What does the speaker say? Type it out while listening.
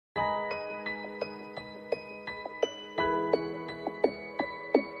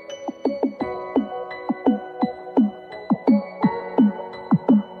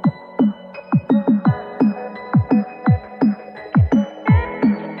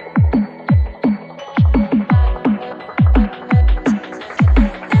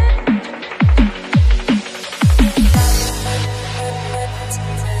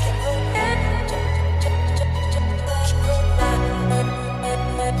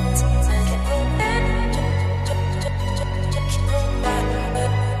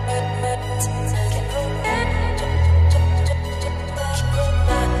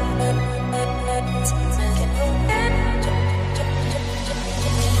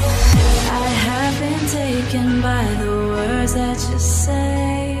taken by the words that you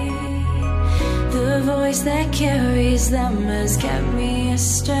say. The voice that carries them has kept me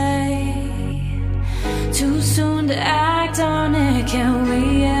astray. Too soon to act on it, can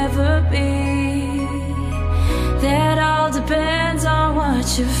we ever be? That all depends on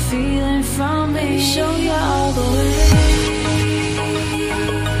what you're feeling from me. Let me show you all the way.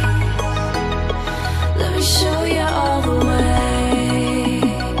 Let me show you all the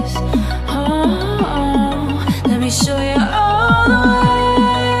ways. Oh, let me show you all the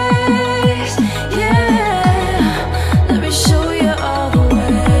ways. Yeah, let me show you all the ways.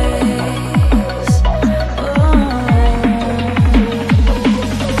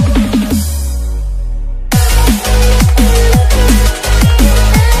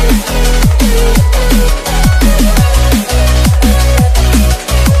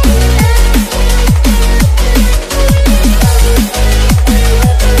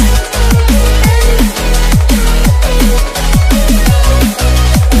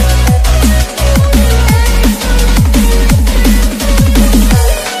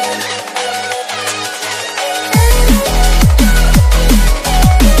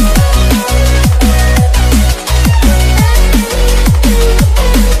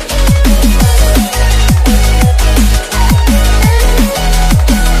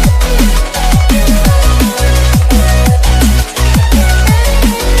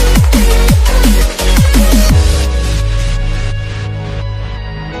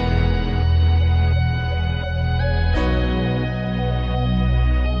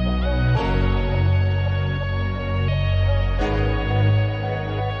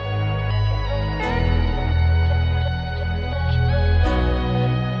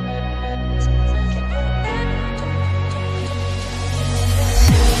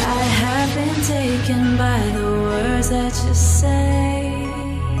 Taken by the words that you say.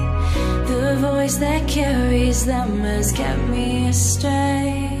 The voice that carries them has kept me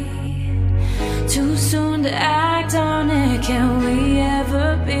astray. Too soon to act on it, can we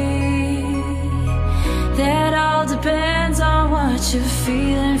ever be? That all depends on what you're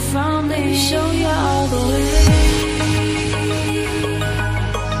feeling from me. Let me show you all the way.